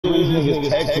These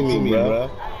niggas texting me, bro.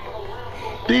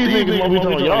 These niggas won't be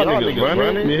talking y'all niggas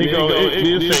running. Then he go,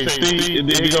 it say Steve, and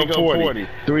then he go 40.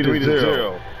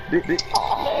 3-0.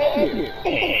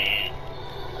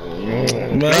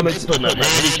 Man, they putting up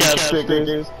handicap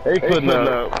stickers. They putting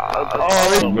up all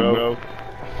this, bro.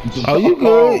 Oh, you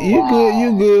good?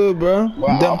 You good, bro?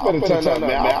 Well, I'm finna turn up,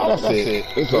 man. That's it.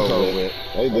 It's over with.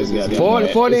 They just got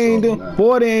 40 ain't doing.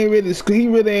 40 ain't really. He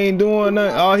really ain't doing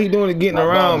nothing. All he doing is getting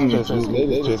around me.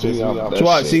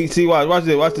 Watch, see, watch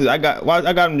this. I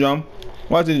got him, drum.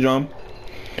 Watch this, drum.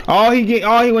 When he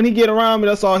get around me,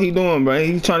 that's all he doing, bro.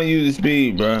 He's trying to use his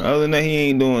speed, bro. Other than that, he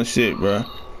ain't doing shit, bro.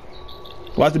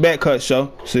 Watch the back cut,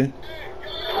 show. See,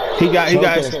 he got.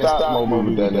 Stop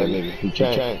moving that nigga. He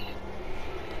can't.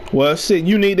 Well, shit,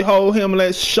 you need to hold him and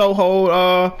let Show hold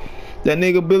that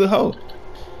nigga Billy Ho.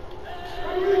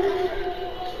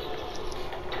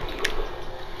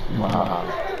 Wow.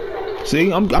 See,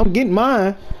 I'm getting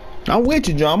mine. I'm with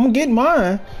you, John. I'm getting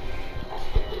mine.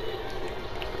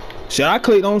 Shit, I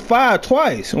clicked on 5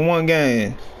 twice in one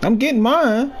game. I'm getting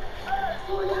mine.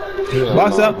 Yeah,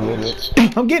 Box up.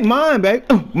 I'm getting mine, baby.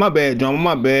 My bad, John.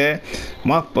 My bad.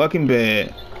 My fucking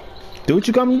bad. Do what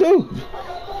you come to do.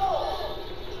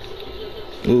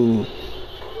 Ooh.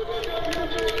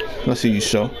 Let's see you,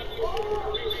 Show.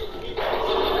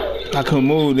 I couldn't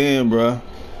move in, bruh.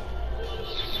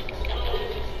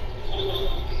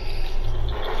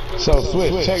 So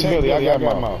switch, check Billy. I got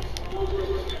my mouth.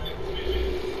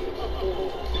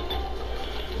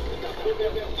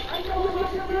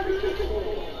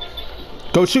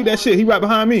 Go shoot that shit. He right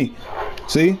behind me.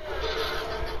 See?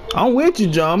 I'm with you,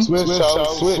 John. Switch.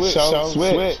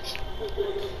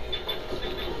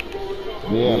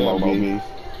 Yeah, Moby.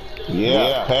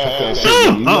 Yeah, pass that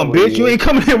shit. Bitch, you ain't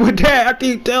coming in with that. I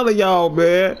keep telling y'all,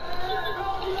 man.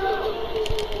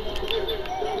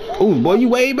 Ooh, boy, you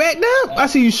way back now? I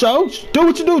see you, Show. Do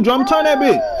what you do, Drum. Turn that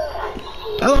bitch.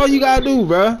 That's all you gotta do,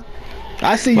 bruh.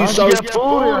 I see you, Show.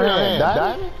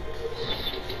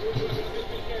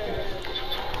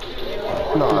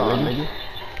 No,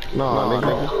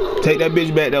 nigga. Take that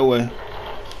bitch back that way.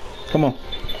 Come on.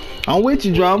 I'm with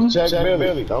you, Drum. Check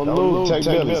Billy. Don't lose. Check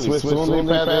Billy. Switch soon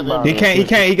as he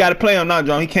can't. He gotta play him now,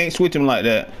 Drum. He can't switch him like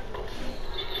that.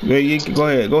 Go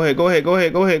ahead.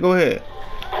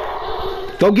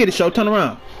 Go get it, Show. Turn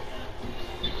around.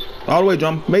 All the way,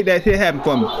 Drum. Make that shit happen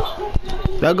for me.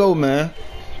 Let go, man.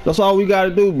 That's all we gotta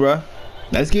do, bruh.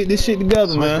 Let's get this shit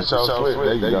together, man.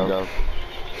 There you go.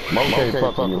 Mo can't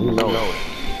fuck with you. You know it.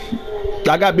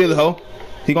 I got Billy Ho.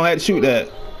 He gonna have to shoot that.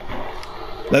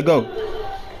 Let go.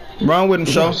 Run with him,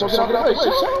 Show.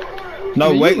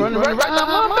 No, wait. Shoot.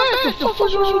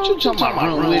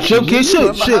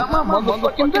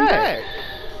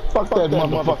 Fuck that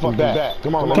motherfucking back.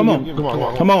 Come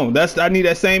on. I need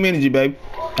that same energy, baby.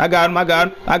 I got him. I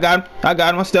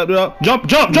stepped it up. Jump.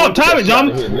 Time it,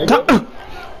 jump.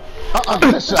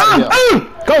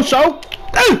 Go, Show.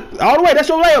 All the way. That's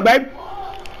your layup, baby.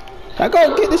 I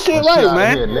go get this shit right,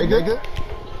 man.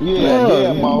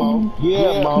 Yeah, Mo.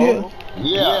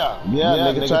 Yeah,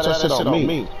 nigga, try that shit on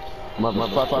me.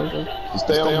 Motherfucker.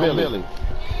 Stay on Billy.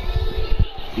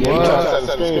 Yeah, you try to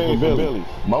set the screen for Billy.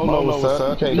 Mo knows,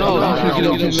 sir. No,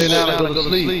 you lay down and go to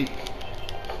sleep.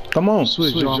 Come on.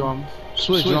 Switch drum.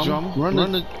 Run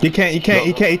the. He can't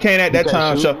at that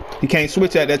time, Show. He can't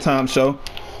switch at that time, Show.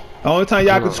 The only time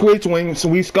y'all can switch when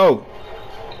we score.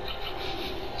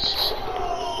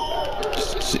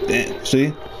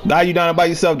 See? Now you down by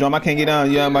yourself, Drum. I can't get down.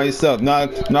 You down by yourself. Nah.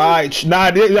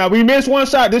 We missed one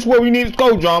shot. This is where we need to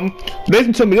go, Drum.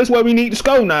 Listen to me. This is where we need to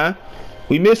score now.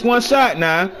 We missed one shot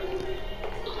now.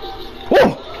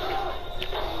 Woo!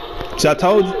 See, I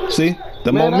told you. See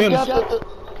the momentum.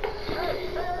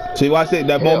 See, watch it.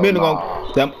 That momentum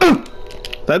gonna.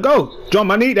 Let go,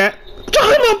 Drum. I need that. Come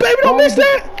on, baby. Don't miss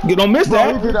that. You don't miss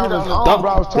that.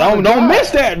 Don't miss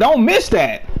that. Don't miss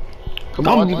that. Come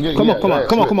on.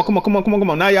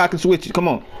 Now y'all can switch it. Come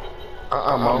on.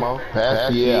 Mo.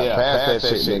 Pass that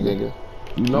shit, nigga.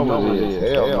 You know what it is.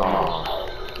 Hell no.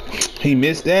 He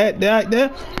missed that.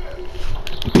 Bitch.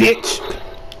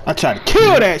 I tried to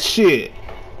kill that shit.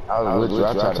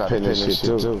 I tried to pin that shit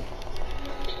too.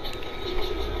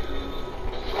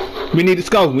 We need to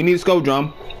score.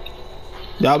 Drum.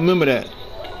 Y'all remember that.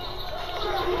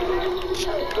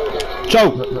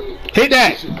 Joe, hit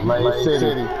that.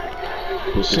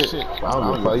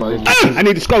 I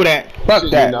need to score that. Fuck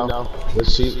that.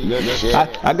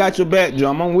 I got your back,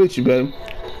 Drum. I'm with you, baby.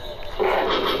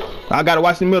 I gotta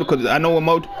watch the middle because I know what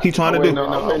Mo he trying to do.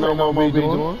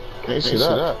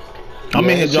 I'm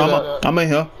in here, Drum. I'm in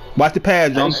here. Watch the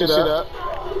pass, Drum.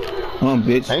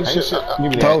 Bitch. Ain't shit.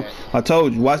 Give me that. I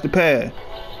told you. Watch the pad.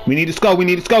 We need to score. We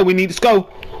need to score. We need to score.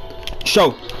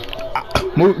 Show.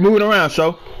 Move it around,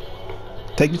 show.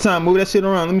 Take your time. Move that shit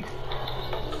around. Let me.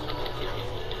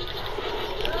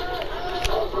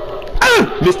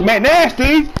 Mr.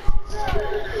 McNasty.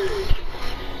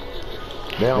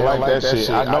 They don't like that shit.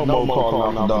 I know Mo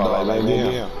calling off the dog like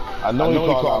that. I know he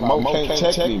calling off. Mo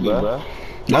can't check me, bro.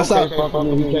 That's how. He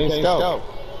can't scout.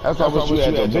 That's why I wish you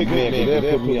had a big man.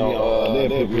 They'll put me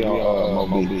on.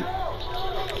 Mo B.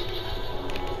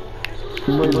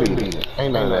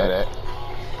 Ain't none of that.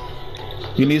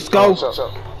 You need to score.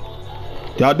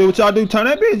 Y'all do what y'all do. Turn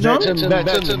that bitch, jump.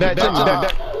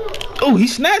 Oh, he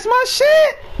snatched my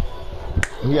shit.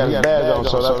 He got his badge on,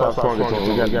 so that's why I'm calling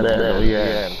him. He got his badge on.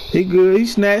 Yeah. He good. He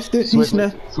snatched it. He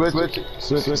snatched. Switch.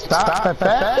 Stop.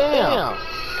 Damn.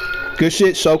 Good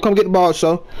shit, so come get the ball,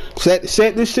 so set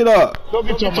this shit up. Go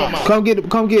get your mama. Come get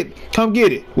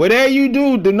it. Whatever you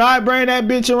do not bring that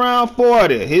bitch around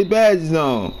 40. His badge is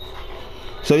on.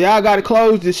 So y'all gotta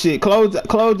close this shit. Close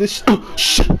this.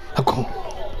 Shit. I'm going.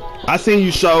 I seen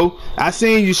you, show. I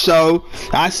seen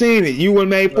it. You would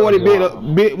made 40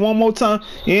 bit one more time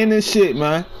in this shit,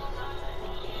 man.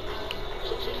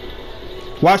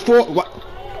 Watch for.